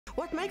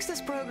What makes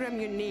this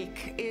program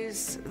unique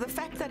is the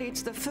fact that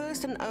it's the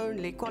first and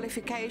only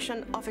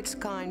qualification of its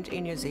kind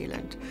in New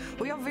Zealand.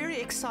 We are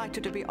very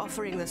excited to be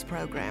offering this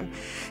program.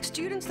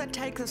 Students that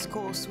take this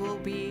course will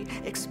be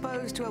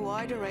exposed to a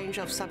wider range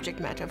of subject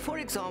matter. For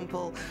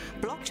example,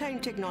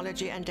 blockchain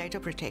technology and data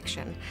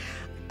protection,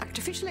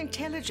 artificial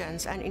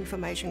intelligence and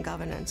information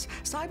governance,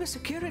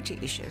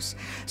 cybersecurity issues.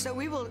 So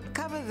we will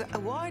cover a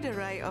wide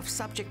array of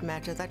subject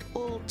matter that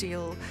all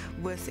deal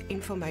with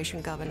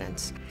information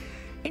governance.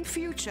 In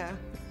future,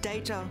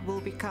 data will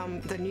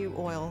become the new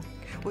oil.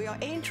 We are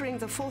entering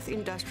the fourth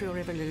industrial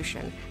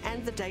revolution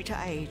and the data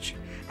age,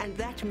 and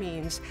that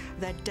means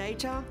that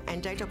data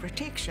and data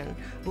protection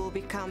will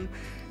become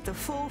the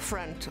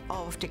forefront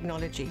of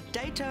technology.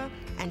 Data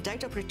and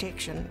data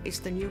protection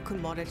is the new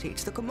commodity.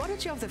 It's the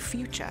commodity of the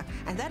future,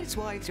 and that is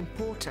why it's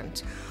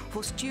important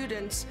for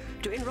students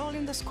to enroll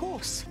in this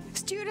course.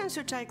 Students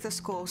who take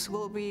this course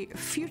will be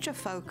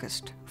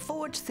future-focused,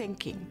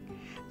 forward-thinking,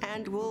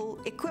 and will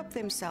equip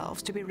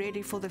themselves to be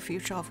ready for the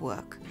future of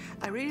work.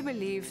 I really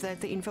believe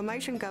that the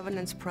information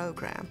governance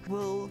program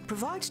will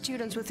provide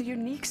students with a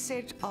unique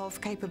set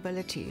of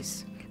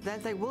capabilities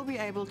that they will be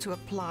able to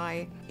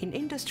apply in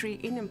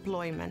industry, in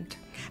employment.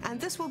 And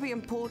this will be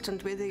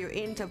important whether you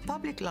enter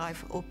public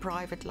life or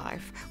private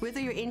life, whether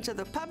you enter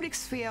the public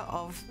sphere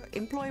of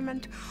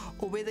employment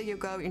or whether you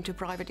go into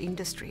private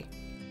industry.